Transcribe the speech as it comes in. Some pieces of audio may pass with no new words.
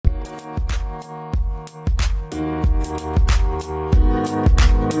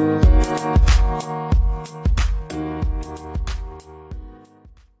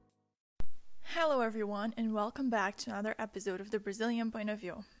everyone, and welcome back to another episode of the Brazilian Point of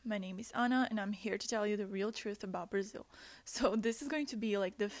View. My name is Ana, and I'm here to tell you the real truth about Brazil. So this is going to be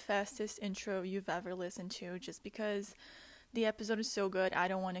like the fastest intro you've ever listened to, just because the episode is so good. I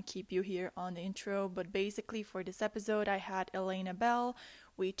don't want to keep you here on the intro, but basically for this episode, I had Elaina Bell.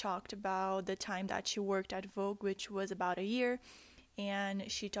 We talked about the time that she worked at Vogue, which was about a year,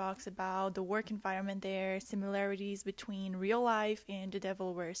 and she talks about the work environment there, similarities between real life and The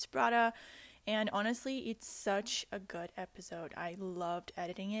Devil Wears Prada. And honestly, it's such a good episode. I loved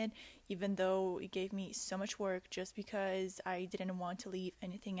editing it, even though it gave me so much work just because I didn't want to leave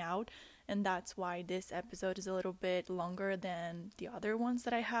anything out. And that's why this episode is a little bit longer than the other ones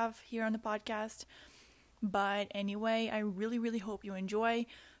that I have here on the podcast. But anyway, I really hope you enjoy.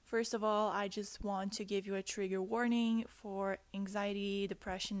 First of all, I just want to give you a trigger warning for anxiety,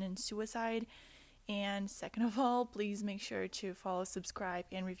 depression, and suicide. And second of all, please make sure to follow, subscribe,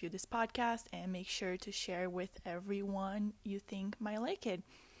 and review this podcast, and make sure to share with everyone you think might like it.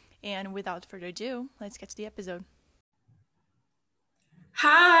 And without further ado, let's get to the episode.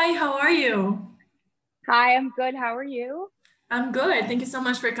 Hi, how are you? Hi, I'm good. How are you? I'm good. Thank you so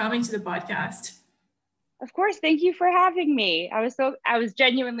much for coming to the podcast. Of course, thank you for having me. I was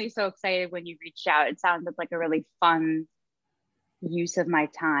genuinely so excited when you reached out. It sounded like a really fun use of my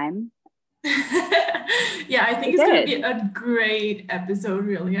time. Yeah, I think it's going to be a great episode,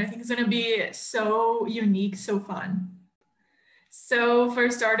 really. I think it's going to be so unique, so fun. So for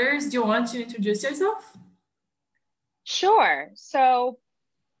starters, do you want to introduce yourself? Sure. So,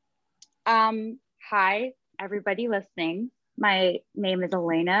 hi, everybody listening. My name is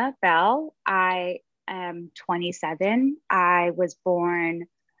Elaina Bell. I am 27. I was born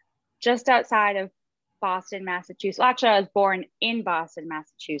just outside of Boston, Massachusetts. Well, actually, I was born in Boston,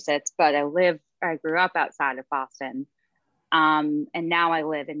 Massachusetts, but I grew up outside of Boston. And now I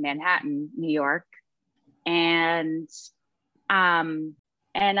live in Manhattan, New York. And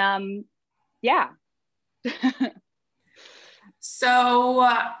yeah. So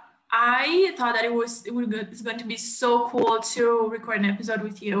I thought that it's going to be so cool to record an episode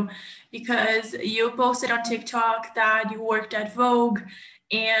with you because you posted on TikTok that you worked at Vogue,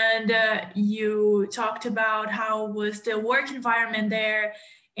 and you talked about how was the work environment there,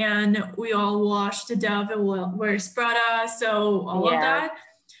 and we all watched The Devil Wears Prada, so all of that.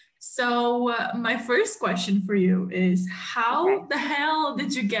 So my first question for you is, how the hell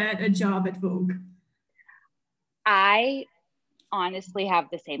did you get a job at Vogue? I honestly have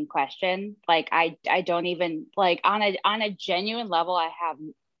the same question. Like I don't even like on a genuine level, I have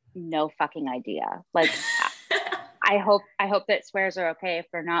no fucking idea. Like I hope that swears are okay. If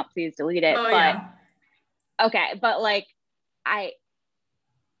they're not, please delete it. Okay, but like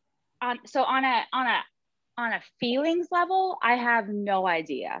on a feelings level, I have no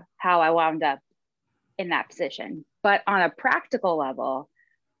idea how I wound up in that position. But on a practical level,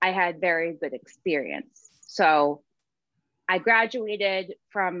 I had very good experience. So I graduated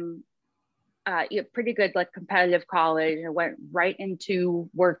from a pretty good like competitive college. I went right into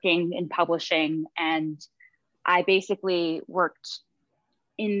working in publishing, and I basically worked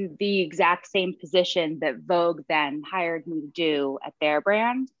in the exact same position that Vogue then hired me to do at their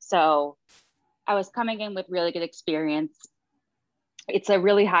brand. So I was coming in with really good experience. It's a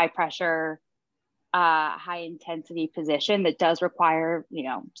really high pressure, high intensity position that does require,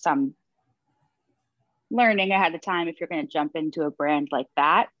 some learning ahead of time if you're going to jump into a brand like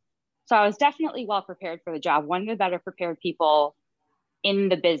that. So I was definitely well prepared for the job. One of the better prepared people in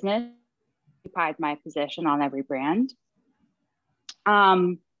the business, occupied my position on every brand.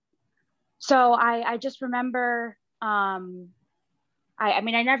 So I just remember, I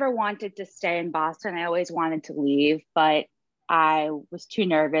never wanted to stay in Boston. I always wanted to leave, but I was too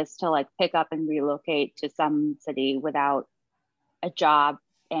nervous to like pick up and relocate to some city without a job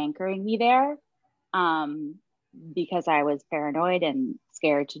anchoring me there. Because I was paranoid and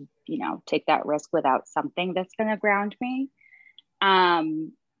scared to, take that risk without something that's going to ground me.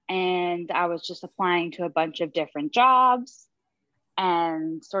 And I was just applying to a bunch of different jobs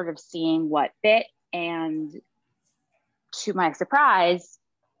and sort of seeing what fit. And to my surprise,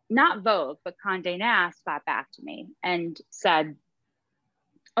 not Vogue, but Condé Nast got back to me and said,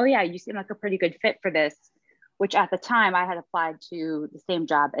 "Oh yeah, you seem like a pretty good fit for this," which at the time I had applied to the same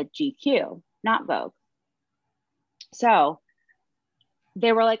job at GQ, not Vogue. So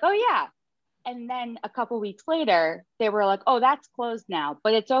they were like, "Oh yeah." And then a couple weeks later, they were like, "Oh, that's closed now,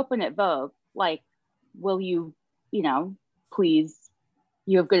 but it's open at Vogue. Like, will you, please,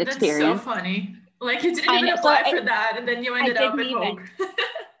 you have good experience." That's so funny. Like you didn't even apply for that, and then you ended up at Vogue.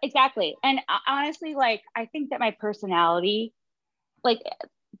 Exactly. And honestly, like, I think that my personality, like,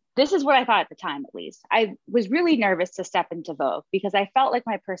 this is what I thought at the time, at least. I was really nervous to step into Vogue because I felt like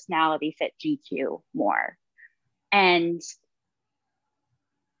my personality fit GQ more. And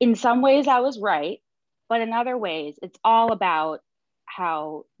in some ways I was right, but in other ways it's all about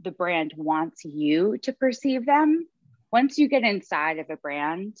how the brand wants you to perceive them. Once you get inside of a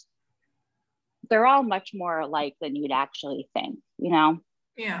brand, they're all much more alike than you'd actually think, you know?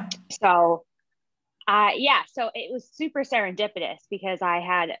 Yeah. So so it was super serendipitous because I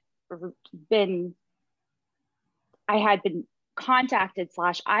had been contacted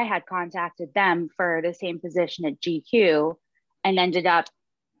 / I had contacted them for the same position at GQ and ended up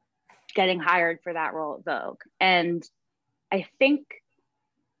getting hired for that role at Vogue. And I think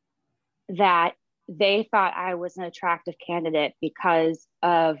that they thought I was an attractive candidate because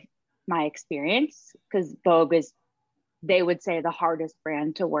of my experience, because Vogue is, they would say, the hardest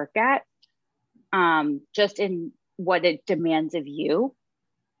brand to work at, just in what it demands of you.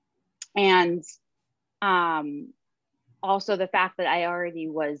 And also the fact that I already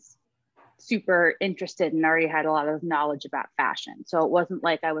was super interested and already had a lot of knowledge about fashion. So it wasn't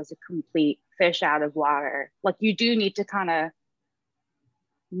like I was a complete fish out of water. Like, you do need to kind of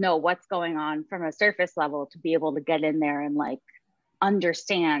know what's going on from a surface level to be able to get in there and like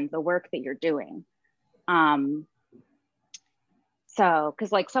understand the work that you're doing. So,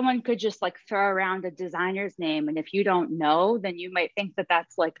 because like someone could just like throw around a designer's name, and if you don't know, then you might think that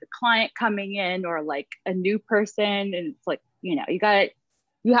that's like a client coming in or like a new person. And it's like, you know,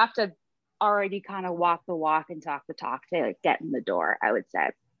 you have to already kind of walk the walk and talk the talk to like get in the door, I would say.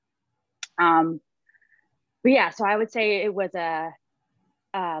 But yeah, so I would say it was a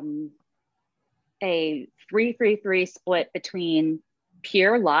 3-3-3 split between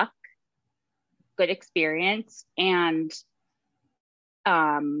pure luck, good experience, and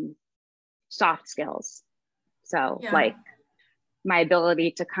soft skills. So like my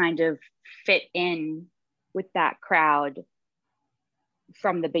ability to kind of fit in with that crowd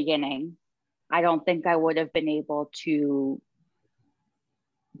from the beginning. I don't think I would have been able to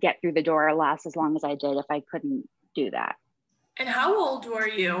get through the door or last as long as I did if I couldn't do that. And how old were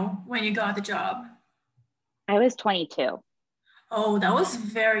you when you got the job? I was 22. Oh, that was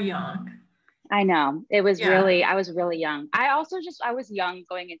very young. I know. It was I was really young. I was young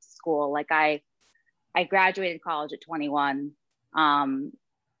going into school. Like I graduated college at 21.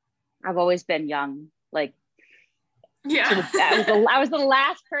 I've always been young. Like, I was the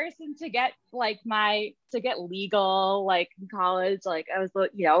last person to get legal, like in college. Like I was,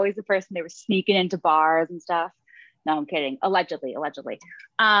 always the person they were sneaking into bars and stuff. No, I'm kidding. Allegedly.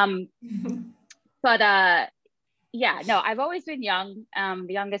 But yeah, no, I've always been young, the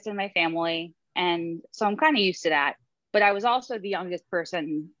youngest in my family. And so I'm kind of used to that, but I was also the youngest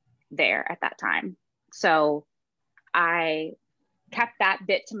person there at that time. So I kept that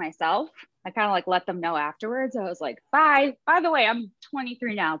bit to myself. I kind of like let them know afterwards. I was like, bye. By the way, I'm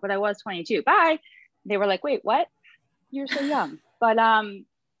 23 now, but I was 22. Bye. They were like, wait, what? You're so young. But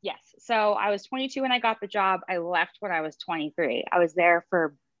yes. So I was 22 when I got the job. I left when I was 23. I was there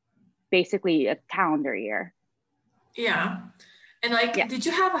for basically a calendar year. Yeah. And did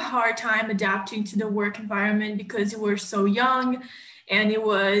you have a hard time adapting to the work environment because you were so young and it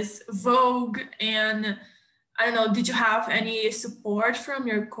was Vogue? And I don't know, did you have any support from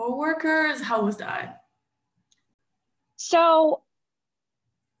your coworkers? How was that? So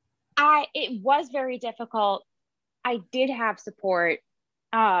it was very difficult. I did have support.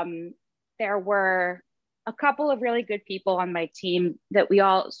 There were a couple of really good people on my team that we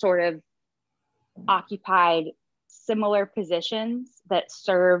all sort of occupied similar positions that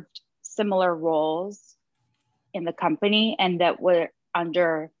served similar roles in the company and that were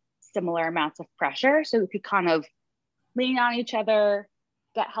under similar amounts of pressure. So we could kind of lean on each other,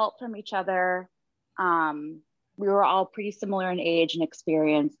 get help from each other. We were all pretty similar in age and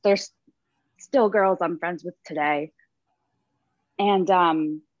experience. There's still girls I'm friends with today.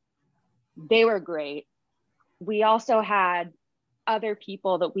 And they were great. We also had other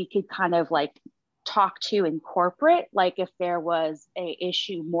people that we could kind of like talk to in corporate, like if there was a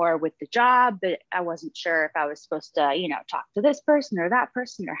issue more with the job that I wasn't sure if I was supposed to, talk to this person or that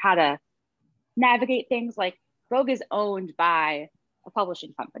person or how to navigate things. Like Vogue is owned by a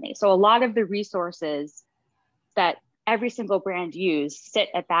publishing company. So a lot of the resources that every single brand use sit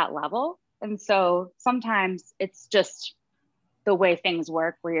at that level. And so sometimes it's just the way things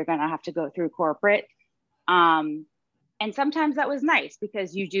work where you're going to have to go through corporate. And sometimes that was nice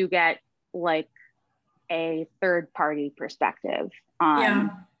because you do get like a third party perspective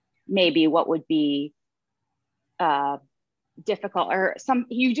on maybe what would be difficult, or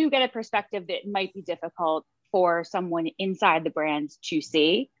you do get a perspective that might be difficult for someone inside the brand to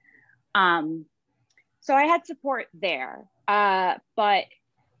see. So I had support there. But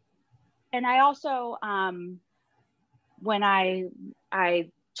and I also, when I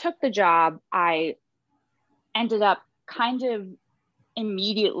took the job, I ended up kind of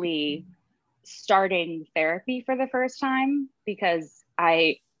immediately starting therapy for the first time because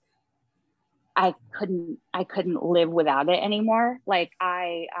I couldn't live without it anymore. Like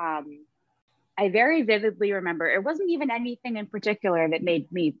I very vividly remember, it wasn't even anything in particular that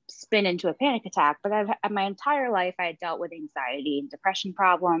made me spin into a panic attack, but my entire life I had dealt with anxiety and depression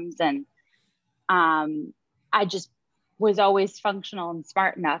problems, and I just was always functional and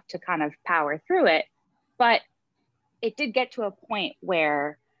smart enough to kind of power through it. But it did get to a point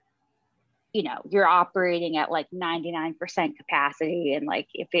where, you know, you're operating at like 99% capacity. And like,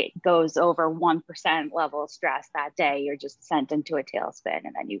 if it goes over 1% level of stress that day, you're just sent into a tailspin.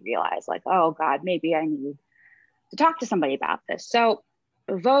 And then you realize like, oh God, maybe I need to talk to somebody about this. So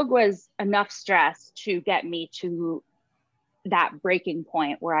Vogue was enough stress to get me to that breaking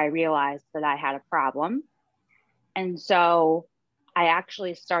point where I realized that I had a problem. And so I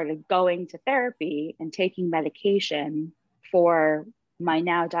actually started going to therapy and taking medication for my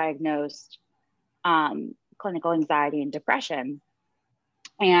now diagnosed clinical anxiety and depression.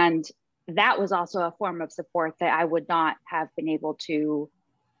 And that was also a form of support that I would not have been able to,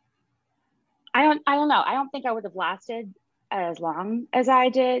 I don't know. I don't think I would have lasted as long as I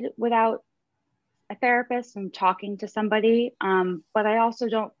did without a therapist and talking to somebody. But I also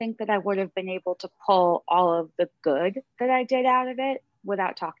don't think that I would have been able to pull all of the good that I did out of it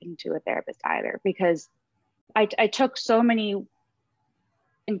without talking to a therapist either, because I took so many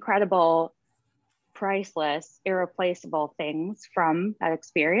incredible, priceless, irreplaceable things from that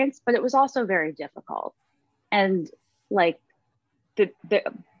experience, but it was also very difficult. And like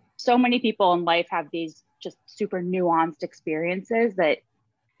so many people in life have these just super nuanced experiences that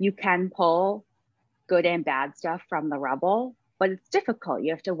you can pull good and bad stuff from the rubble, but it's difficult.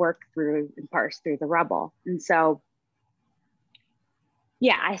 You have to work through and parse through the rubble. And so,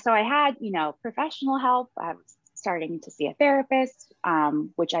 yeah, so I had, you know, professional help. I was starting to see a therapist,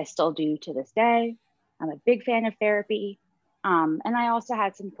 which I still do to this day. I'm a big fan of therapy. And I also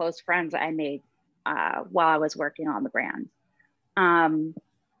had some close friends that I made while I was working on the brand.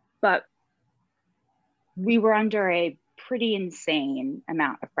 But we were under a pretty insane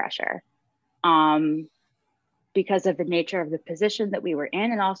amount of pressure because of the nature of the position that we were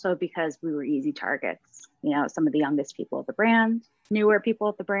in, and also because we were easy targets. You know, some of the youngest people at the brand, newer people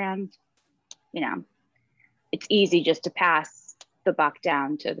at the brand, you know, it's easy just to pass the buck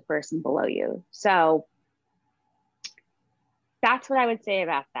down to the person below you. So that's what I would say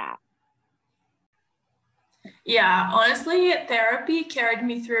about that. Yeah, honestly, therapy carried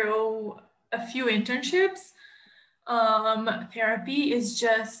me through a few internships. Therapy is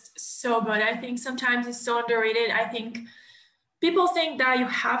just so good. I think sometimes it's so underrated. I think people think that you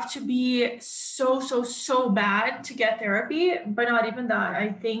have to be so bad to get therapy, but not even that. I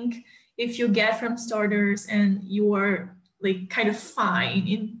think if you get from starters and you're like kind of fine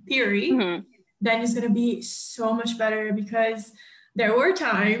in theory, then it's gonna be so much better, because there were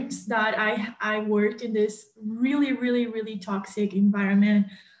times that I worked in this really toxic environment.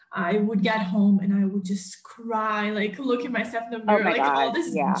 I would get home and I would just cry, like look at myself in the mirror, like God, all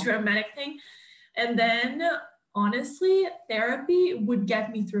this yeah. dramatic thing. And then honestly, therapy would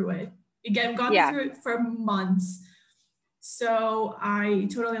get me through it. It got me through it for months. So I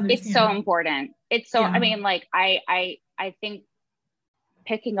totally understand. It's so important. It's so, I mean, like I think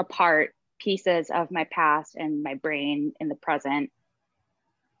picking apart pieces of my past and my brain in the present,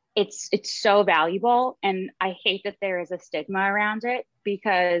 it's so valuable. And I hate that there is a stigma around it,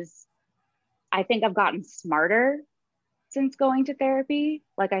 because I think I've gotten smarter since going to therapy.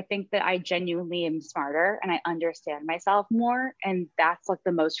 Like, I think that I genuinely am smarter and I understand myself more. And that's like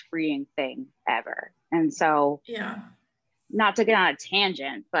the most freeing thing ever. And so, not to get on a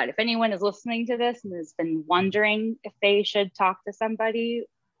tangent, but if anyone is listening to this and has been wondering if they should talk to somebody,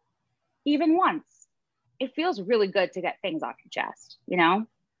 even once, it feels really good to get things off your chest, you know?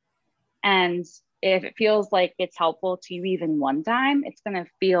 And if it feels like it's helpful to you even one time, it's going to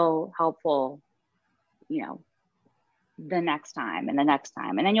feel helpful, you know, the next time and the next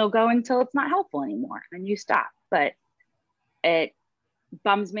time. And then you'll go until it's not helpful anymore and you stop. But it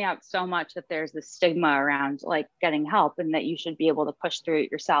bums me out so much that there's this stigma around like getting help, and that you should be able to push through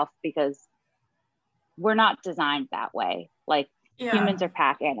it yourself, because we're not designed that way. Like, humans are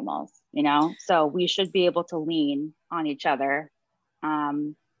pack animals, you know? So we should be able to lean on each other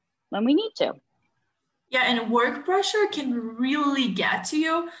when we need to. Yeah, and work pressure can really get to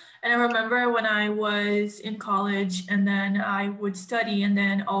you. And I remember when I was in college and then I would study and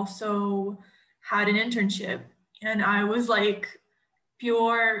then also had an internship. And I was like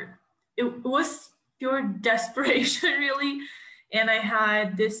pure, it was pure desperation, really. And I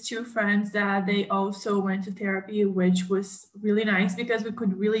had these two friends that they also went to therapy, which was really nice because we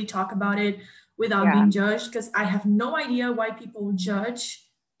could really talk about it without Yeah, being judged. Because I have no idea why people judge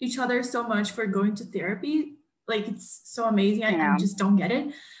each other so much for going to therapy. Like it's so amazing. you I know. just don't get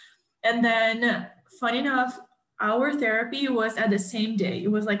it. And then, funny enough, our therapy was at the same day.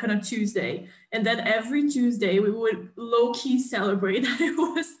 It was like on a Tuesday. And then every Tuesday, we would low key celebrate that it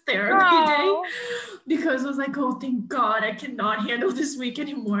was therapy day Oh, because it was like, oh, thank God, I cannot handle this week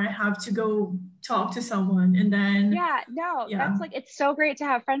anymore. I have to go talk to someone. And then, yeah, no, yeah. that's like, it's so great to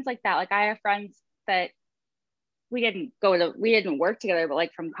have friends like that. Like I have friends that we didn't work together, but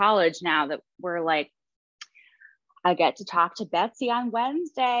like from college now that we're like, I get to talk to Betsy on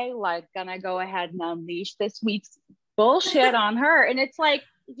Wednesday, like gonna go ahead and unleash this week's bullshit on her. And it's like,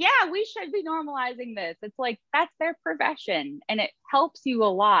 yeah, we should be normalizing this. It's like that's their profession. And it helps you a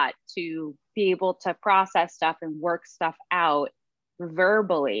lot to be able to process stuff and work stuff out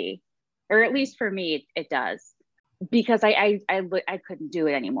verbally. Or at least for me, it does. Because I couldn't do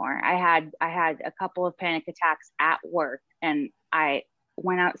it anymore. I had a couple of panic attacks at work and I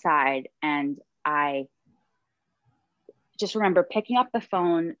went outside and I just remember picking up the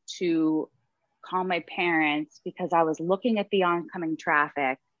phone to call my parents because I was looking at the oncoming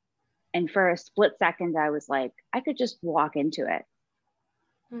traffic. And for a split second, I was like, I could just walk into it.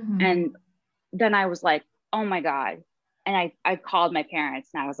 Mm-hmm. And then I was like, oh my God. And I called my parents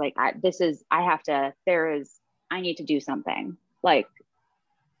and I was like, I need to do something. Like,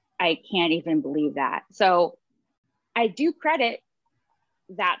 I can't even believe that. So I do credit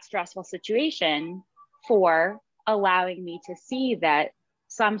that stressful situation for allowing me to see that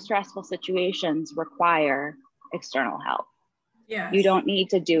some stressful situations require external help. You Yes. don't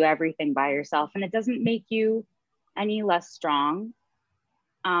need to do everything by yourself, and it doesn't make you any less strong.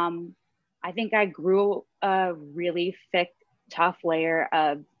 I think I grew a really thick, tough layer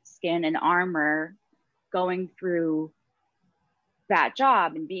of skin and armor going through that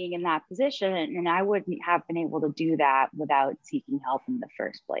job and being in that position. And I wouldn't have been able to do that without seeking help in the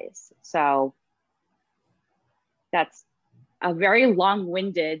first place. So that's a very long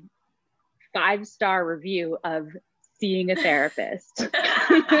winded 5-star review of seeing a therapist.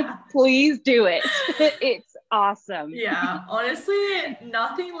 Please do it. It's awesome. Yeah, honestly,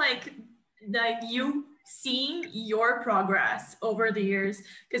 nothing like you seeing your progress over the years.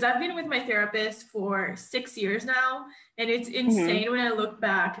 Because I've been with my therapist for 6 years now, and it's Mm-hmm. insane when I look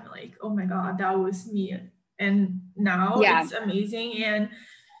back and like, oh my God, that was me. And now Yeah, it's amazing. And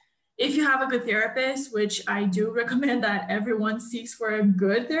if you have a good therapist, which I do recommend that everyone seeks for a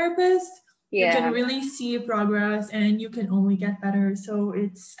good therapist, you can yeah, really see progress and you can only get better. So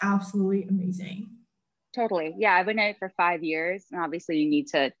it's absolutely amazing. totally. Yeah, I've been in it for 5 years, and obviously you need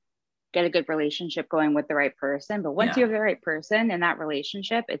to get a good relationship going with the right person. But once you Yeah. have the right person in that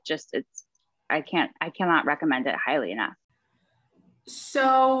relationship, I cannot recommend it highly enough.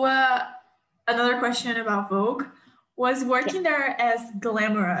 So, another question about Vogue was Yeah. working there as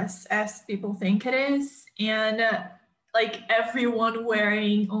glamorous as people think it is, and like everyone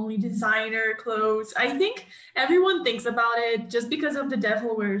wearing only designer clothes. I think everyone thinks about it just because of the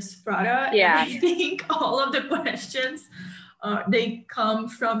Devil Wears Prada, and Yeah. I think all of the questions they come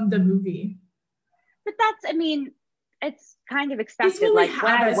from the movie. But I mean, it's kind of It's expected. what we Like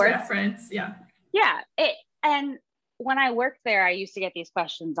when have I as worked, reference. Yeah. yeah, and when I worked there, I used to get these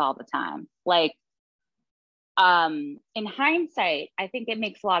questions all the time. Like, in hindsight, I think it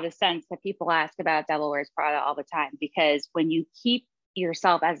makes a lot of sense that people ask about Devil Wears Prada all the time because when you keep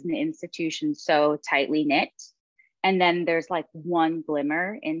yourself as an institution so tightly knit, and then there's like one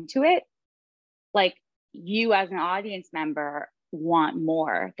glimmer into it, like you as an audience member want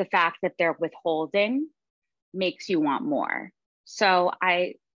more. The fact that they're withholding makes you want more. So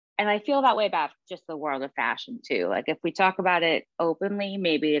I feel that way about just the world of fashion too. Like if we talk about it openly,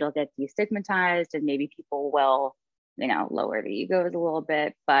 maybe it'll get destigmatized and maybe people will, lower the egos a little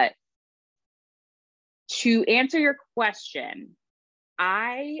bit. But to answer your question,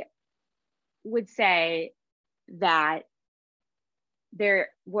 I would say that there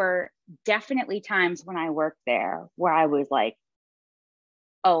were definitely times when I worked there where I was like,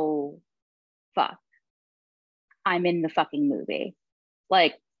 oh, fuck, I'm in the fucking movie.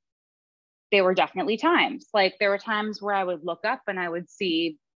 Like, there were definitely times. Like, there were times where I would look up and I would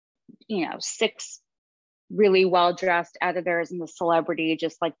see, 6 really well-dressed editors and the celebrity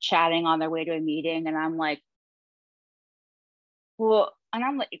just like chatting on their way to a meeting. And I'm like, well, and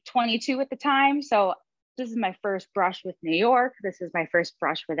I'm like 22 at the time. So this is my first brush with New York. This is my first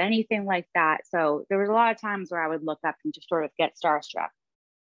brush with anything like that. So there was a lot of times where I would look up and just sort of get starstruck.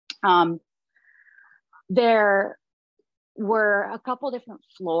 There were a couple different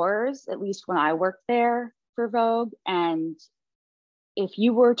floors, at least when I worked there for Vogue. And if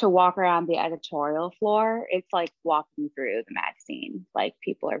you were to walk around the editorial floor, it's like walking through the magazine. Like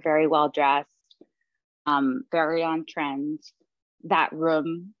people are very well dressed, very on trend. That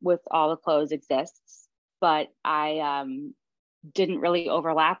room with all the clothes exists, but I didn't really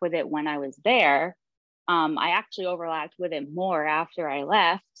overlap with it when I was there. I actually overlapped with it more after I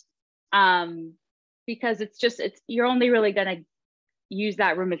left, because you're only really going to use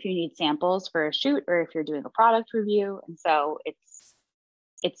that room if you need samples for a shoot or if you're doing a product review. And so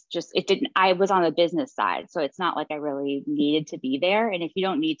I was on the business side, so it's not like I really needed to be there. And if you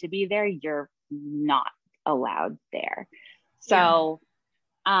don't need to be there, you're not allowed there. So,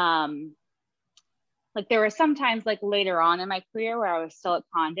 like there were some times like later on in my career where I was still at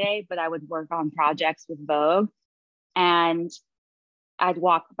Condé, but I would work on projects with Vogue, and I'd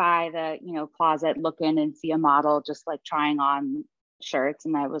walk by the, closet, look in and see a model just like trying on shirts.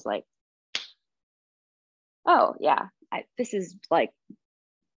 And I was like, oh yeah, this is like,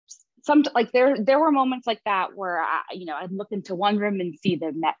 there were moments like that where I'd look into one room and see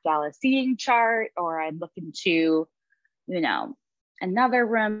the Met Gala seating chart, or I'd look into, another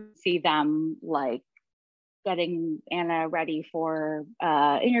room, see them like getting Anna ready for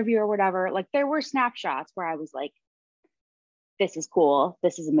interview or whatever. Like there were snapshots where I was like, this is cool.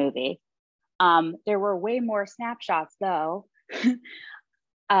 This is a movie. There were way more snapshots though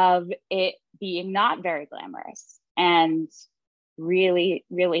of it being not very glamorous and really,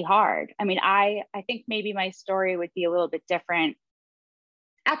 really hard. I mean, I think maybe my story would be a little bit different.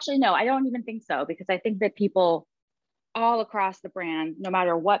 Actually, no, I don't even think so, because I think that people all across the brand, no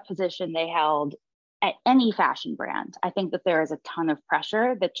matter what position they held at any fashion brand, I think that there is a ton of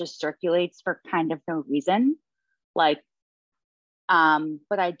pressure that just circulates for kind of no reason. Like,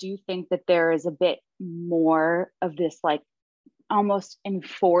 but I do think that there is a bit more of this like almost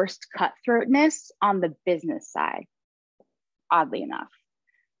enforced cutthroatness on the business side, oddly enough.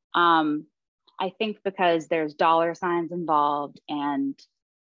 I think because there's dollar signs involved, and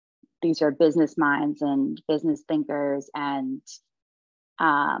these are business minds and business thinkers, and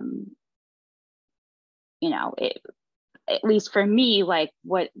at least for me, like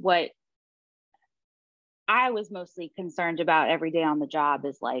what I was mostly concerned about every day on the job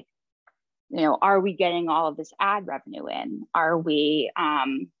is like, are we getting all of this ad revenue in? Are we, are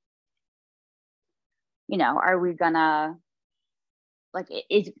we gonna, like,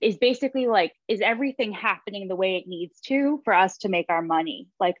 is basically like, is everything happening the way it needs to for us to make our money?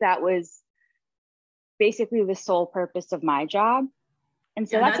 Like that was basically the sole purpose of my job. And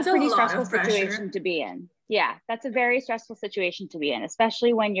so that's a pretty stressful situation to be in. Yeah, that's a very stressful situation to be in,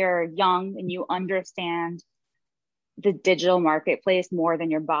 especially when you're young and you understand the digital marketplace more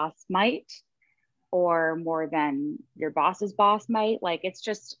than your boss might, or more than your boss's boss might. Like it's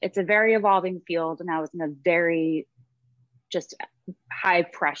a very evolving field. And I was in a very just high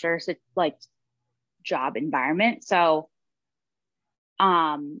pressure, like job environment. So,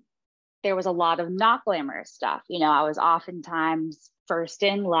 there was a lot of not glamorous stuff. I was oftentimes first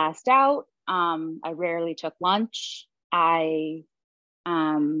in, last out. I rarely took lunch. My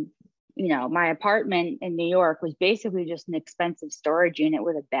apartment in New York was basically just an expensive storage unit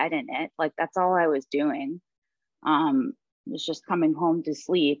with a bed in it. Like that's all I was doing. Was just coming home to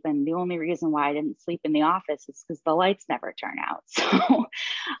sleep. And the only reason why I didn't sleep in the office is because the lights never turn out. So,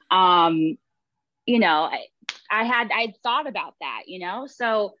 I'd thought about that,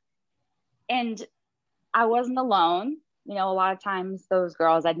 so, and I wasn't alone. A lot of times those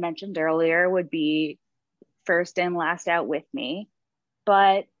girls I'd mentioned earlier would be first in, last out with me.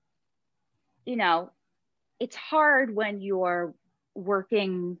 But, it's hard when you're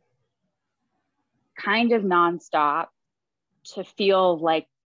working kind of nonstop to feel like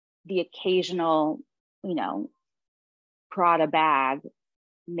the occasional, Prada bag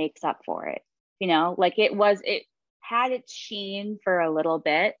makes up for it. Like it had its sheen for a little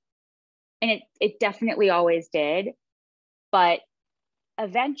bit, and it definitely always did. But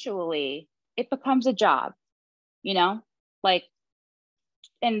eventually it becomes a job, like,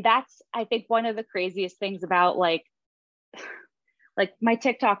 and that's, I think, one of the craziest things about like my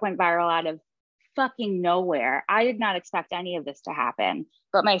TikTok went viral out of fucking nowhere. I did not expect any of this to happen,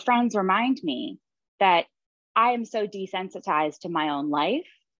 but my friends remind me that I am so desensitized to my own life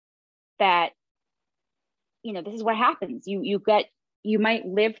that this is what happens. You might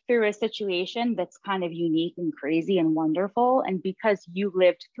live through a situation that's kind of unique and crazy and wonderful. And because you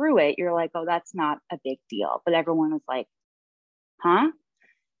lived through it, you're like, oh, that's not a big deal. But everyone was like, huh?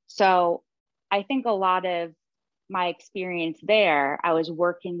 So I think a lot of my experience there, I was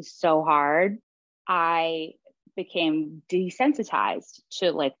working so hard, I became desensitized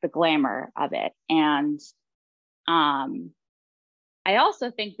to like the glamour of it. And I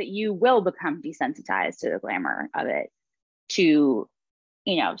also think that you will become desensitized to the glamour of it, to,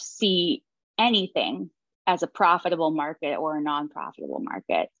 see anything as a profitable market or a non-profitable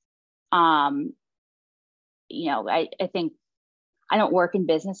market. I think I don't work in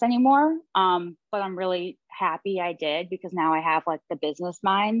business anymore, but I'm really happy I did, because now I have like the business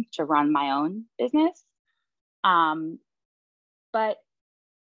mind to run my own business. But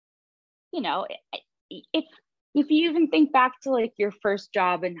if you even think back to like your first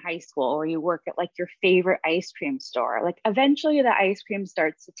job in high school, or you work at like your favorite ice cream store, like eventually the ice cream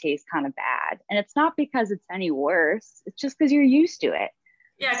starts to taste kind of bad. And it's not because it's any worse. It's just because you're used to it.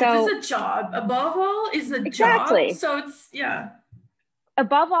 Yeah, because it's a job. Above all, it's a exactly. job. So it's, yeah.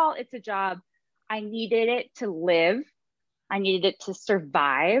 Above all, it's a job. I needed it to live. I needed it to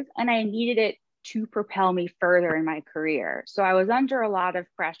survive. And I needed it to propel me further in my career. So I was under a lot of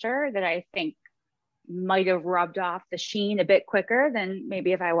pressure that I think might have rubbed off the sheen a bit quicker than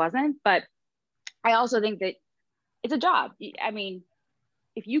maybe if I wasn't. But I also think that it's a job. I mean,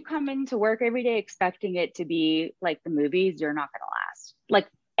 if you come into work every day expecting it to be like the movies, you're not going to last. Like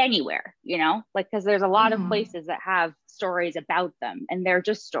anywhere, like, because there's a lot of places that have stories about them and they're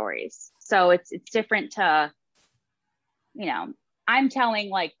just stories. So it's different to, I'm telling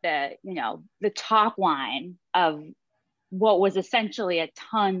like the top line of what was essentially a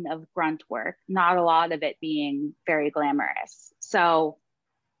ton of grunt work, not a lot of it being very glamorous. So,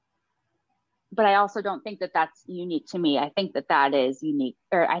 but I also don't think that that's unique to me. I think that that is unique,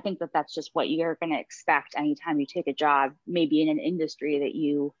 or I think that that's just what you're going to expect anytime you take a job, maybe in an industry that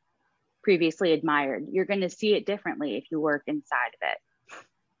you previously admired. You're going to see it differently if you work inside of it.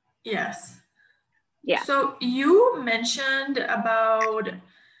 Yes. Yeah. So you mentioned about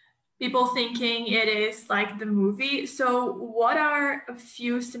people thinking it is like the movie. So what are a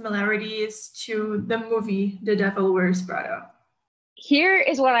few similarities to the movie The Devil Wears Prada? Here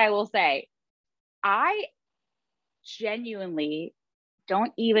is what I will say. I genuinely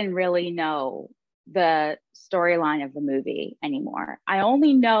don't even really know the storyline of the movie anymore. I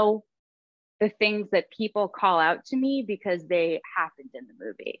only know the things that people call out to me because they happened in the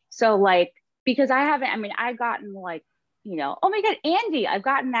movie. So like, because I've gotten like, oh my God, Andy, I've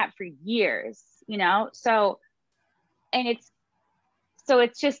gotten that for years, so, and it's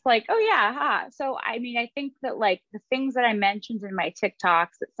just like, oh yeah, huh. So, I think that like the things that I mentioned in my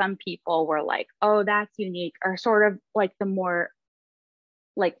TikToks that some people were like, oh, that's unique, are sort of like the more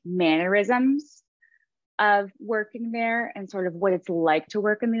like mannerisms of working there and sort of what it's like to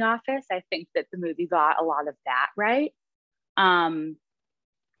work in the office. I think that the movie got a lot of that right.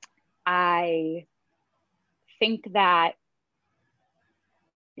 I think that,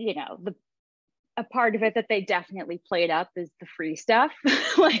 a part of it that they definitely played up is the free stuff.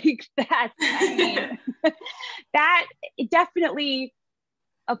 Like that, that it definitely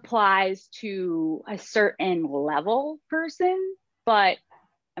applies to a certain level person, but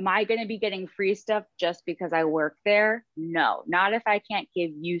am I going to be getting free stuff just because I work there? No, not if I can't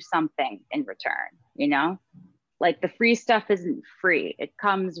give you something in return, like the free stuff isn't free. It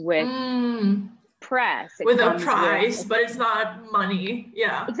comes with press. With a price, but it's not money.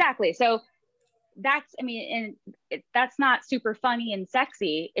 Yeah. Exactly. So that's, that's not super funny and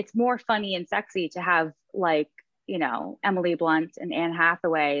sexy. It's more funny and sexy to have like, Emily Blunt and Anne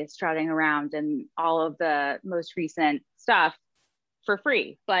Hathaway strutting around and all of the most recent stuff for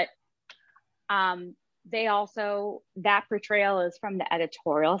free. But they also, that portrayal is from the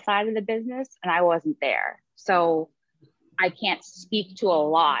editorial side of the business, and I wasn't there. So I can't speak to a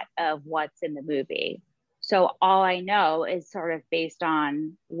lot of what's in the movie. So all I know is sort of based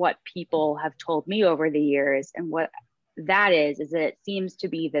on what people have told me over the years. And what that is that it seems to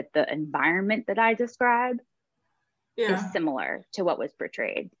be that the environment that I describe is similar to what was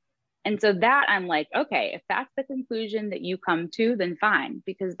portrayed. And so that I'm like, okay, if that's the conclusion that you come to, then fine,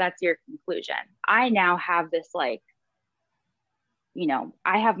 because that's your conclusion. I now have this like,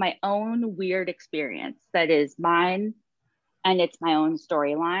 I have my own weird experience that is mine, and it's my own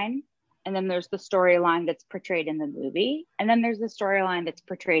storyline. And then there's the storyline that's portrayed in the movie. And then there's the storyline that's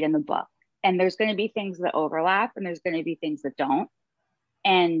portrayed in the book. And there's going to be things that overlap and there's going to be things that don't.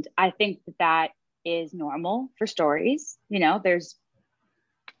 And I think that is normal for stories. There's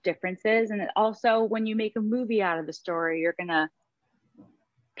differences. And also, when you make a movie out of the story, you're going to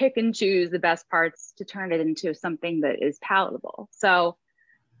pick and choose the best parts to turn it into something that is palatable. So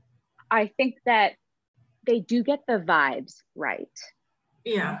I think that they do get the vibes right.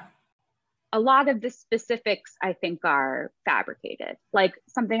 Yeah. A lot of the specifics, I think, are fabricated. Like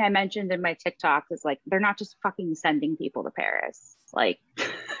something I mentioned in my TikTok is like, they're not just fucking sending people to Paris. Like,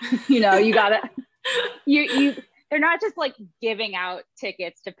 you know, you gotta, they're not just like giving out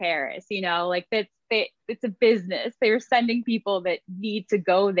tickets to Paris, you know, like it's a business. They're sending people that need to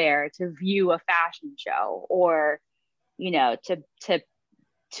go there to view a fashion show or, you know,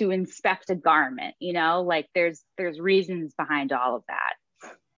 to inspect a garment, you know, like there's reasons behind all of that.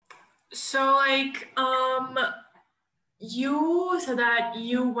 So like, you said that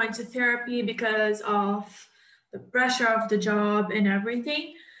you went to therapy because of the pressure of the job and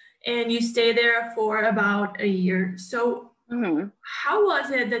everything, and you stayed there for about a year. So how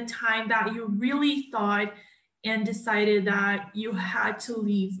was it the time that you really thought and decided that you had to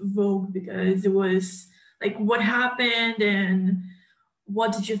leave Vogue? Because it was like, what happened and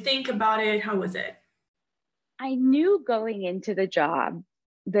what did you think about it? How was it? I knew going into the job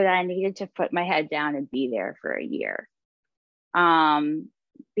that I needed to put my head down and be there for a year.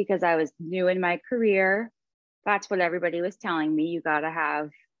 Because I was new in my career. That's what everybody was telling me. You got to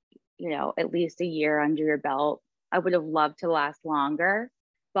have, you know, at least a year under your belt. I would have loved to last longer.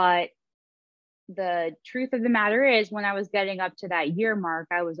 But the truth of the matter is, when I was getting up to that year mark,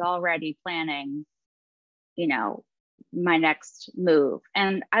 I was already planning, you know, my next move.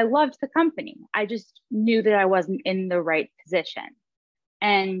 And I loved the company. I just knew that I wasn't in the right position.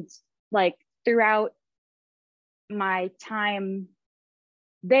 And like throughout my time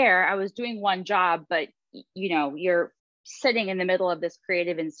there, I was doing one job, but you know, you're sitting in the middle of this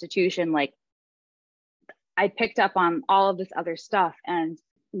creative institution. Like I picked up on all of this other stuff. And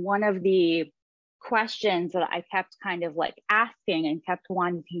one of the questions that I kept kind of like asking and kept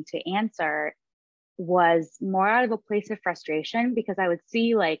wanting to answer was more out of a place of frustration, because I would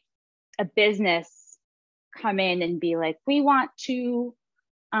see like a business come in and be like, we want to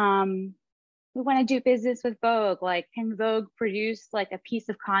do business with Vogue. Like, can Vogue produce like a piece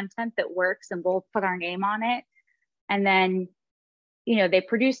of content that works and we'll put our name on it? And then, you know, they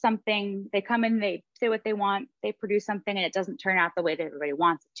produce something, they come in, they say what they want, they produce something and it doesn't turn out the way that everybody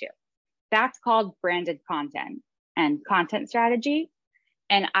wants it to. That's called branded content and content strategy.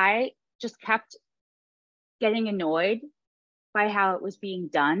 And I just kept getting annoyed by how it was being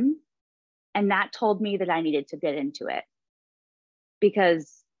done. And that told me that I needed to get into it,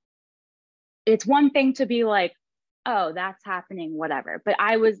 because it's one thing to be like, oh, that's happening, whatever. But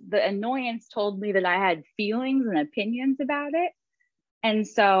the annoyance told me that I had feelings and opinions about it. And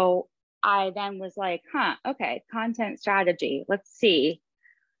so I then was like, okay, content strategy. Let's see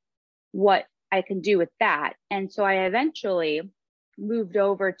what I can do with that. And so I eventually moved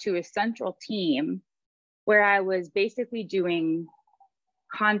over to a central team where I was basically doing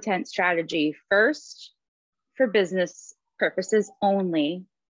content strategy first for business purposes only,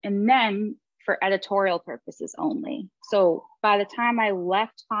 and then for editorial purposes only. So by the time I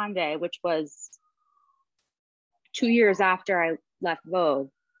left Condé, which was 2 years after I left Vogue,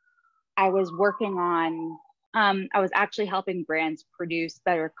 I was working on, I was actually helping brands produce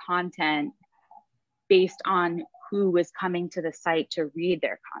better content based on who was coming to the site to read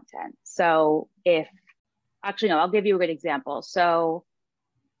their content. So I'll give you a good example. So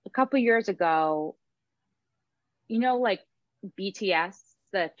a couple of years ago, you know, like BTS,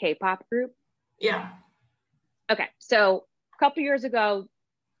 the K-pop group? Yeah. Okay. So a couple of years ago,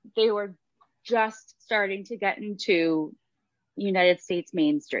 they were just starting to get into United States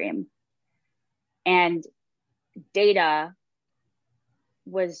mainstream. And data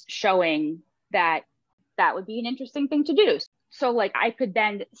was showing that that would be an interesting thing to do. So like I could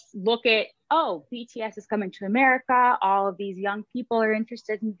then look at, oh, BTS is coming to America. All of these young people are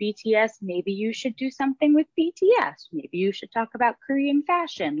interested in BTS. Maybe you should do something with BTS. Maybe you should talk about Korean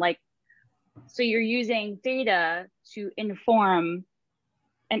fashion. Like, so you're using data to inform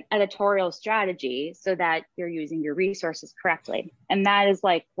an editorial strategy so that you're using your resources correctly. And that is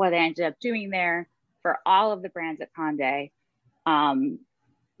like what I ended up doing there for all of the brands at Condé,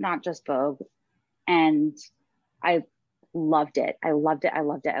 not just Vogue. And I loved it. I loved it. I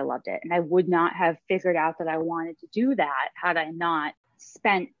loved it. I loved it. And I would not have figured out that I wanted to do that had I not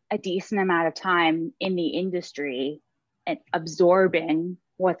spent a decent amount of time in the industry and absorbing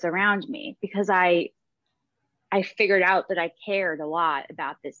what's around me, because I figured out that I cared a lot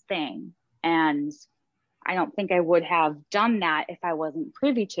about this thing. And I don't think I would have done that if I wasn't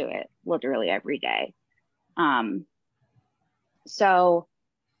privy to it literally every day. So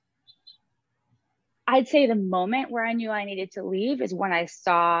I'd say the moment where I knew I needed to leave is when I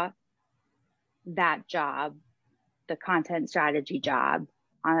saw that job, the content strategy job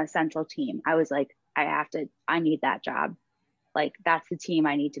on a central team. I was like, I need that job. Like, that's the team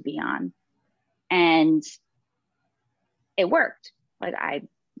I need to be on. And it worked. Like, I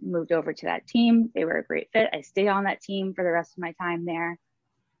moved over to that team. They were a great fit. I stayed on that team for the rest of my time there.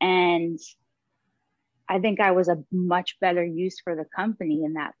 And I think I was a much better use for the company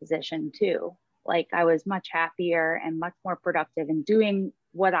in that position too. Like, I was much happier and much more productive in doing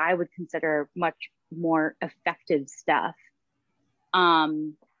what I would consider much more effective stuff.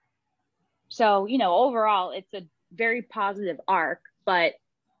 So, overall, it's a very positive arc, but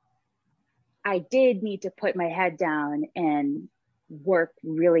I did need to put my head down and work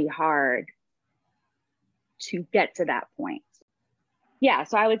really hard to get to that point. Yeah,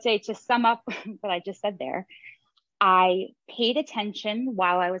 so I would say, to sum up what I just said there, I paid attention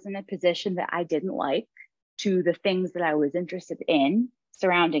while I was in a position that I didn't like to the things that I was interested in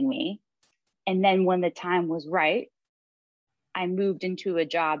surrounding me. And then when the time was right, I moved into a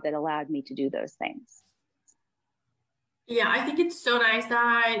job that allowed me to do those things. Yeah, I think it's so nice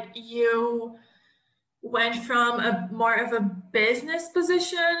that you went from a more of a business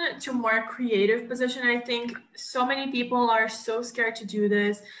position to more creative position. I think so many people are so scared to do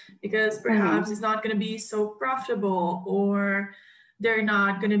this because perhaps it's not going to be so profitable, or they're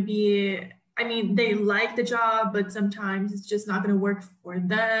not going to be, I mean, they like the job, but sometimes it's just not going to work for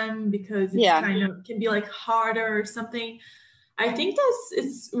them because it's kind of can be like harder or something. I think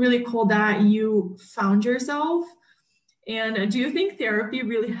it's really cool that you found yourself. And do you think therapy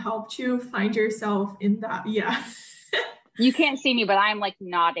really helped you find yourself in that? Yeah. You can't see me, but I'm like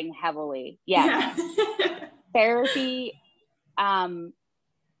nodding heavily. Yes. Yeah. Therapy.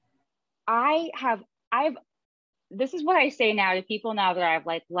 This is what I say now to people now that I've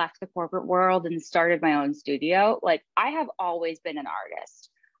like left the corporate world and started my own studio. Like, I have always been an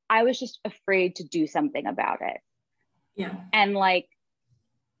artist. I was just afraid to do something about it. Yeah. And like,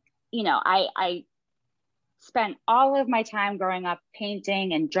 I spent all of my time growing up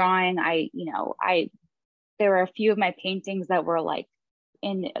painting and drawing. There were a few of my paintings that were like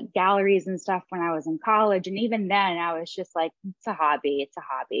in galleries and stuff when I was in college. And even then I was just like, it's a hobby.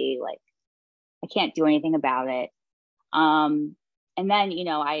 Like, I can't do anything about it. And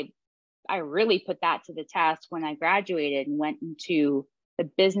then, I really put that to the test when I graduated and went into the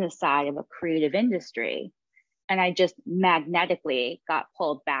business side of a creative industry. And I just magnetically got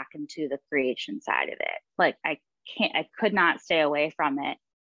pulled back into the creation side of it. Like, I could not stay away from it.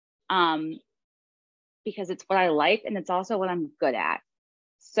 Because it's what I like and it's also what I'm good at.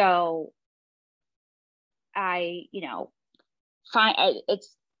 So I, find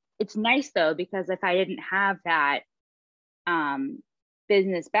it's nice though, because if I didn't have that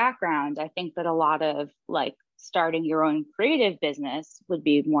business background, I think that a lot of like starting your own creative business would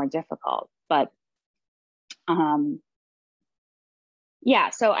be more difficult. But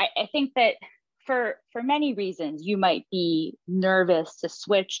so I think that for many reasons, you might be nervous to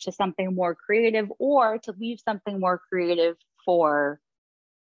switch to something more creative or to leave something more creative for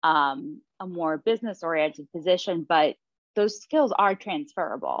a more business oriented position, but those skills are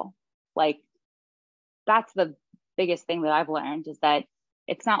transferable. Like, that's the biggest thing that I've learned, is that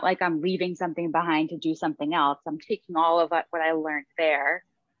it's not like I'm leaving something behind to do something else. I'm taking all of what I learned there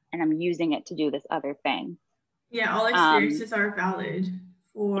and I'm using it to do this other thing. Yeah, all experiences are valid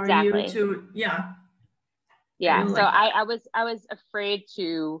for you to, yeah. So I was afraid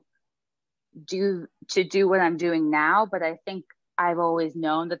to do what I'm doing now, but I think I've always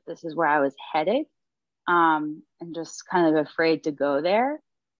known that this is where I was headed, and just kind of afraid to go there.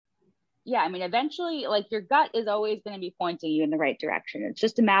 Yeah, I mean, eventually, like, your gut is always going to be pointing you in the right direction. It's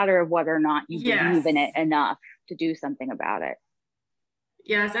just a matter of whether or not you believe in it enough to do something about it.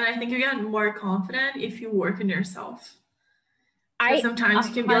 Yes, and I think you get more confident if you work on yourself. Because sometimes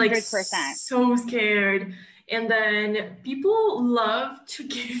you can be like so scared, and then people love to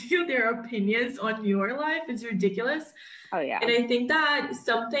give you their opinions on your life. It's ridiculous. Oh yeah. And I think that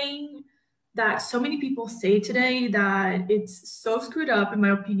something that so many people say today that it's so screwed up, in my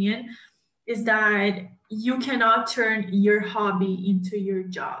opinion, is that you cannot turn your hobby into your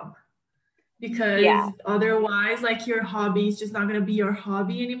job. Because otherwise, like, your hobby is just not going to be your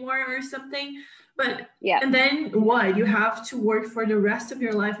hobby anymore or something. But and then what? You have to work for the rest of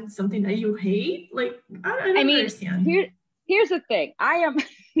your life in something that you hate? Like, I don't understand. Here's the thing. I am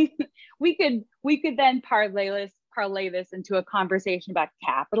we could then parlay this into a conversation about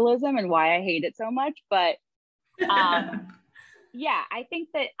capitalism and why I hate it so much. But yeah, I think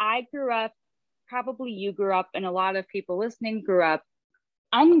that I grew up, probably you grew up, and a lot of people listening grew up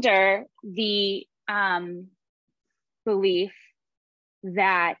under the belief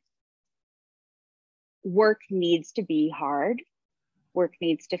that work needs to be hard, work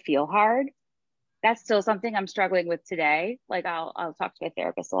needs to feel hard. That's still something I'm struggling with today. Like I'll talk to my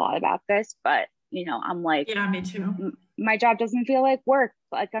therapist a lot about this, but you know, I'm like, yeah, me too. My job doesn't feel like work.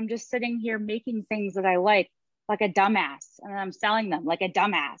 Like I'm just sitting here making things that I like a dumbass, and I'm selling them like a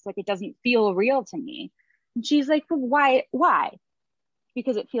dumbass. Like it doesn't feel real to me. And she's like, why? Why?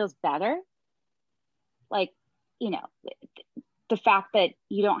 Because it feels better. Like, you know, the fact that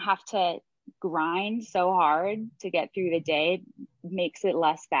you don't have to grind so hard to get through the day makes it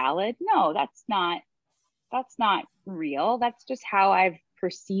less valid. No, that's not real. That's just how I've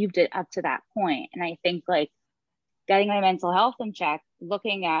perceived it up to that point. And I think like getting my mental health in check,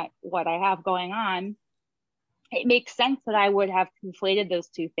 looking at what I have going on, it makes sense that I would have conflated those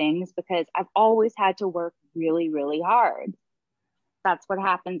two things because I've always had to work really, really hard. That's what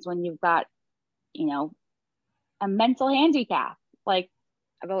happens when you've got, you know, a mental handicap. Like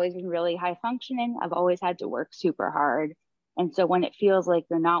I've always been really high functioning. I've always had to work super hard. And so when it feels like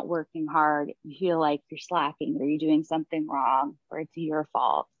you're not working hard, you feel like you're slacking or you're doing something wrong or it's your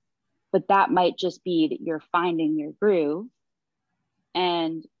fault. But that might just be that you're finding your groove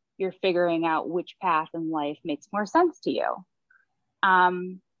and you're figuring out which path in life makes more sense to you.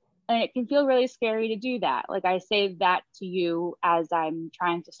 And it can feel really scary to do that. Like I say that to you as I'm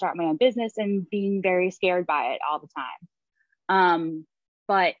trying to start my own business and being very scared by it all the time.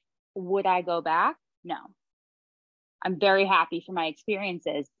 But would I go back? No. I'm very happy for my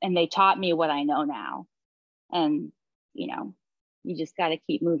experiences and they taught me what I know now. And, you know, you just got to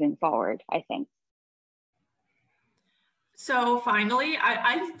keep moving forward, I think. So finally,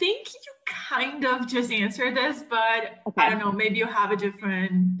 I think you kind of just answered this, but Okay. I don't know, maybe you have a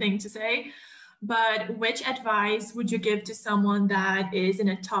different thing to say. But which advice would you give to someone that is in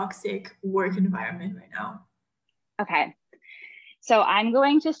a toxic work environment right now? Okay. So I'm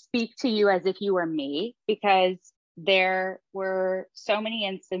going to speak to you as if you were me because there were so many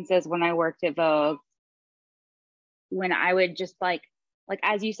instances when I worked at Vogue when I would just like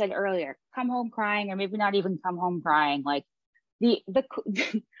as you said earlier, come home crying or maybe not even come home crying. Like the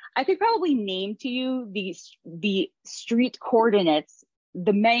I could probably name to you the street coordinates,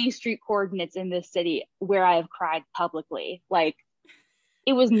 the many street coordinates in this city where I have cried publicly. Like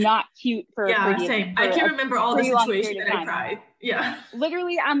it was not cute for Yeah, same. I can remember all the situations that I cried. Yeah.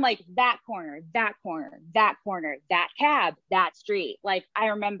 Literally, I'm like that corner, that corner, that corner, that cab, that street. Like I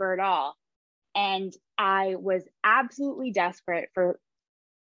remember it all. And I was absolutely desperate for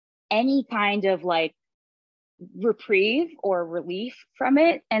any kind of like reprieve or relief from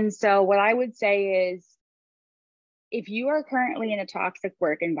it. And so what I would say is if you are currently in a toxic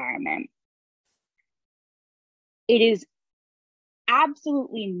work environment, it is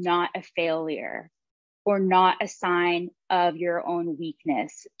absolutely not a failure or not a sign of your own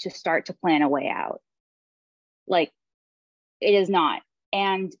weakness to start to plan a way out. Like it is not.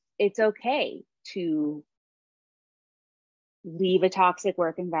 And it's okay to leave a toxic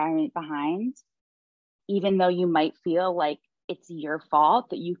work environment behind, even though you might feel like it's your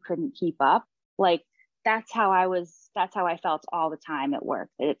fault that you couldn't keep up. Like that's how I felt all the time at work.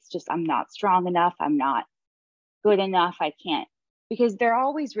 That it's just, I'm not strong enough. I'm not good enough. I can't, because they're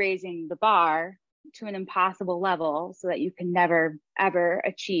always raising the bar to an impossible level so that you can never, ever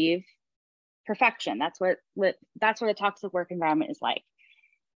achieve perfection. That's what a toxic work environment is like.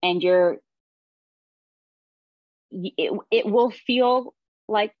 And it will feel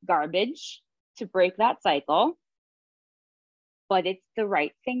like garbage to break that cycle, but it's the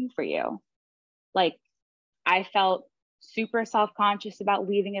right thing for you. Like I felt super self-conscious about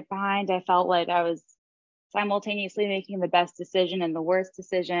leaving it behind. I felt like I was simultaneously making the best decision and the worst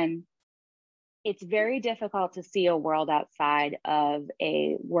decision. It's very difficult to see a world outside of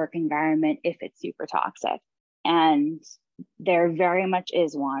a work environment if it's super toxic. And there very much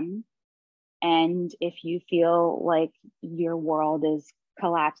is one. And if you feel like your world is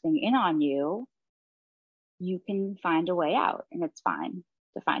collapsing in on you, you can find a way out, and it's fine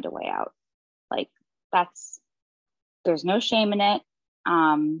to find a way out. Like there's no shame in it.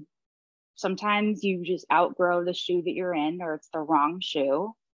 Sometimes you just outgrow the shoe that you're in, or it's the wrong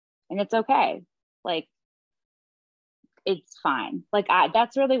shoe, and it's okay. Like it's fine. Like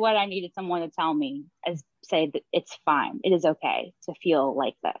that's really what I needed someone to tell me, as say that it's fine. It is okay to feel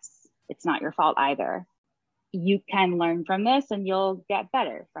like this. It's not your fault either. You can learn from this and you'll get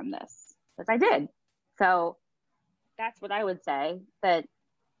better from this, as I did. So that's what I would say, that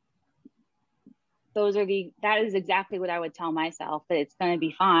that is exactly what I would tell myself, that it's going to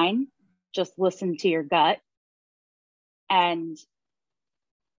be fine. Just listen to your gut and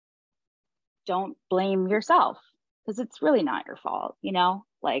don't blame yourself, because it's really not your fault,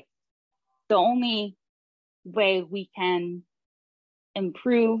 like the only way we can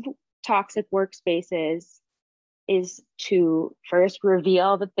improve toxic workspaces is to first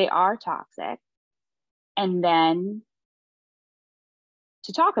reveal that they are toxic and then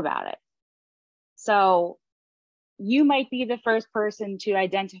to talk about it. So you might be the first person to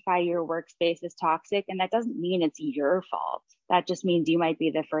identify your workspace as toxic, and that doesn't mean it's your fault. That just means you might be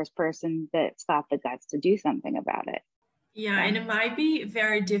the first person that's got the guts to do something about it. Yeah, and it might be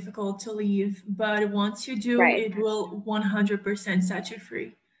very difficult to leave, but once you do, Right. it will 100% set you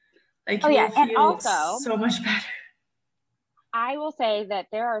free. Like Oh, you yeah. will And feel also, so much better. I will say that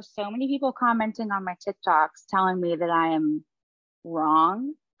there are so many people commenting on my TikToks telling me that I am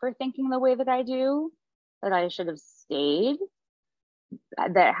wrong for thinking the way that I do, that I should have stayed,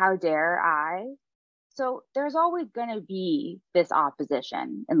 that how dare I. So there's always going to be this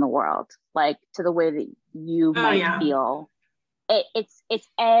opposition in the world, like to the way that you Oh, might yeah. feel. It's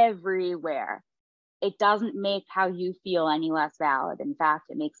everywhere. It doesn't make how you feel any less valid. In fact,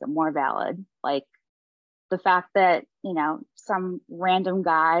 it makes it more valid. Like the fact that, some random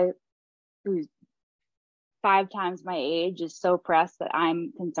guy who's 5 times my age is so pressed that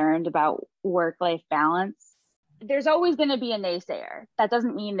I'm concerned about work-life balance. There's always going to be a naysayer. That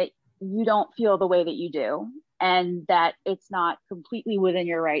doesn't mean that you don't feel the way that you do and that it's not completely within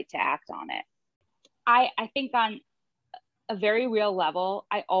your right to act on it. I think on a very real level,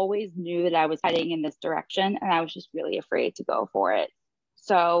 I always knew that I was heading in this direction and I was just really afraid to go for it.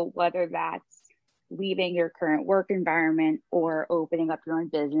 So whether that's leaving your current work environment or opening up your own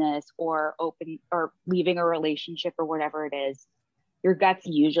business or leaving a relationship or whatever it is, your gut's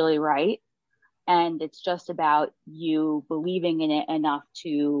usually right. And it's just about you believing in it enough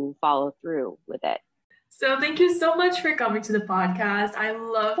to follow through with it. So thank you so much for coming to the podcast. I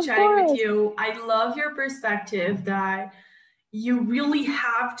love chatting with you. I love your perspective that you really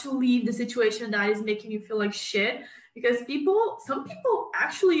have to leave the situation that is making you feel like shit, because some people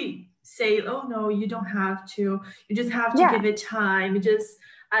actually say, oh no, you don't have to. You just have to give it time.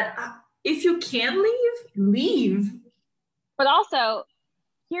 If you can leave. But also,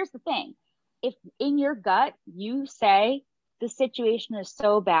 here's the thing. If in your gut you say the situation is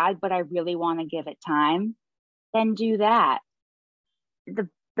so bad, but I really want to give it time, then do that. The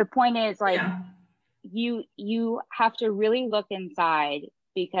point is, like, you have to really look inside,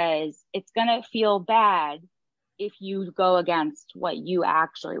 because it's going to feel bad if you go against what you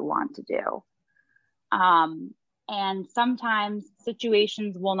actually want to do. And sometimes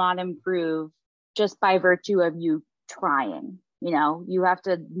situations will not improve just by virtue of you trying. You have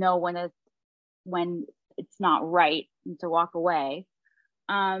to know when it's not right and to walk away.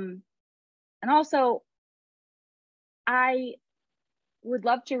 And also, I would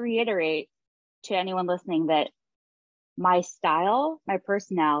love to reiterate to anyone listening that my style, my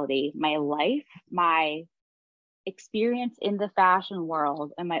personality, my life, my experience in the fashion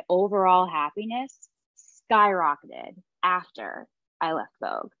world, and my overall happiness skyrocketed after I left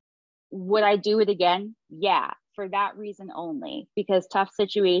Vogue. Would I do it again? Yeah, for that reason only, because tough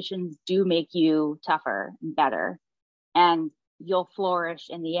situations do make you tougher and better, and you'll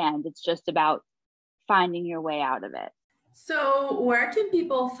flourish in the end. It's just about finding your way out of it. So where can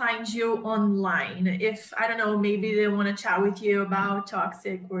people find you online? If, I don't know, maybe they want to chat with you about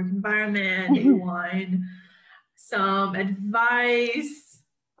toxic work environment, they want some advice.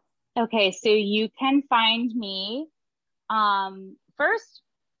 Okay, so you can find me. First,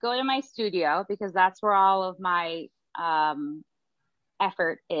 go to my studio, because that's where all of my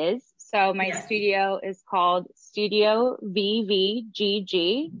effort is. So my studio is called Studio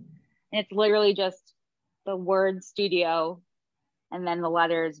VVGG, and it's literally just the word studio and then the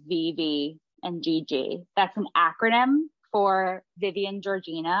letters VV and GG. That's an acronym for Vivian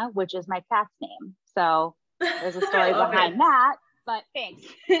Georgina, which is my cat's name. So there's a story behind that, but thanks.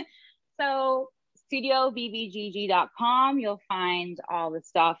 So studiovvgg.com, you'll find all the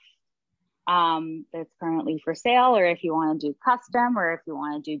stuff that's currently for sale, or if you want to do custom, or if you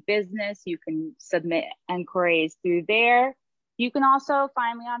want to do business, you can submit inquiries through there. You can also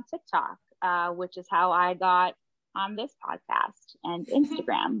find me on TikTok, which is how I got on this podcast, and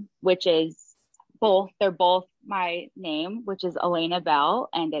Instagram, which is they're both my name, which is Elaina Bell,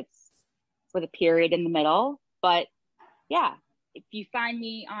 and it's with a period in the middle. But yeah, if you find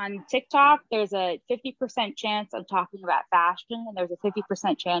me on TikTok, there's a 50% chance of talking about fashion, and there's a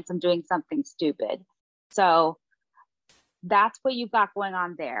 50% chance I'm doing something stupid. So that's what you've got going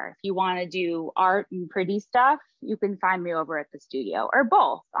on there. If you want to do art and pretty stuff, you can find me over at the studio, or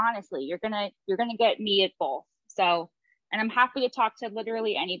both. Honestly, you're gonna get me at both. So, and I'm happy to talk to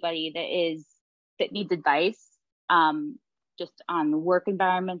literally anybody that is that needs advice, just on work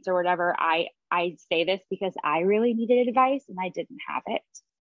environments or whatever, I say this because I really needed advice and I didn't have it.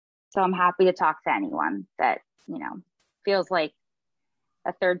 So I'm happy to talk to anyone that, feels like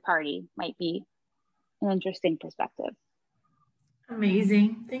a third party might be an interesting perspective.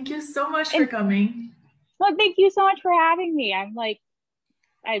 Amazing. Thank you so much for coming. Well, thank you so much for having me.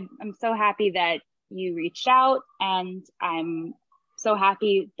 I'm so happy that you reached out, and I'm so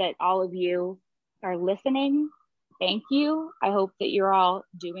happy that all of you are listening. Thank you. I hope that you're all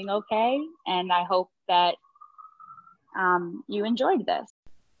doing okay, and I hope that you enjoyed this.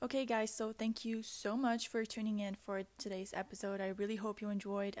 Okay guys, so thank you so much for tuning in for today's episode. I really hope you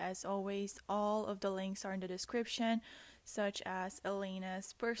enjoyed. As always, all of the links are in the description, such as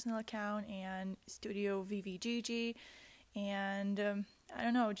Elena's personal account and Studio VVGG. And I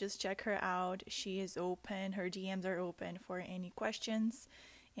don't know, just check her out. She is open, her DMs are open for any questions.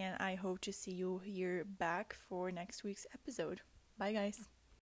 And I hope to see you here back for next week's episode. Bye guys.